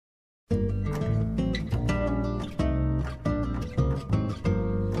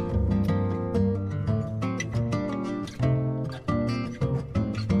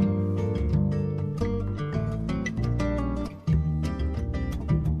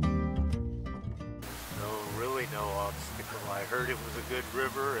heard it was a good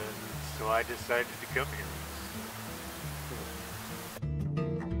river, and so I decided to come here.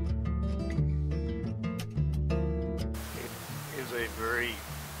 It is a very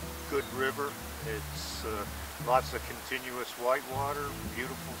good river. It's lots of continuous whitewater,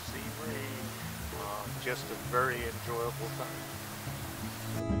 beautiful scenery, just a very enjoyable time.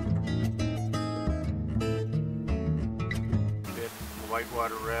 Been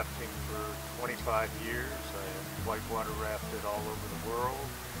whitewater rafting for 25 years. I have whitewater rafted all over the world.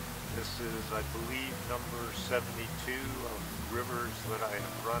 This is, I believe, number 72 of rivers that I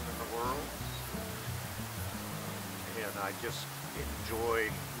have run in the world. And I just enjoy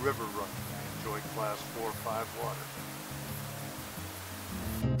river running. I enjoy class 4 or 5 water.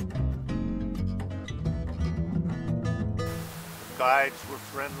 The guides were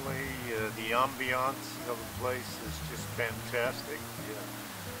friendly. The ambiance of the place is just fantastic.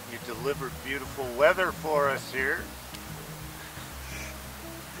 You delivered beautiful weather for us here.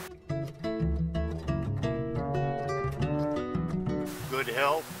 Good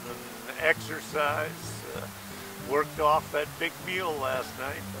health and exercise. Worked off that big meal last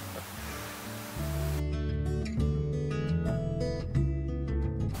night.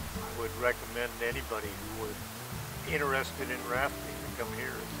 I would recommend anybody who was interested in rafting to come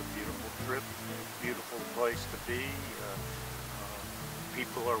here. It's a beautiful trip, beautiful place to be.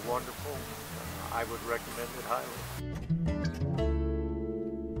 People are wonderful. I would recommend it highly.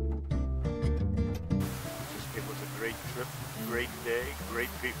 It was a great trip, great day, great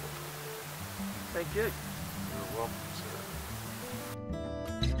people. Thank you. You're welcome.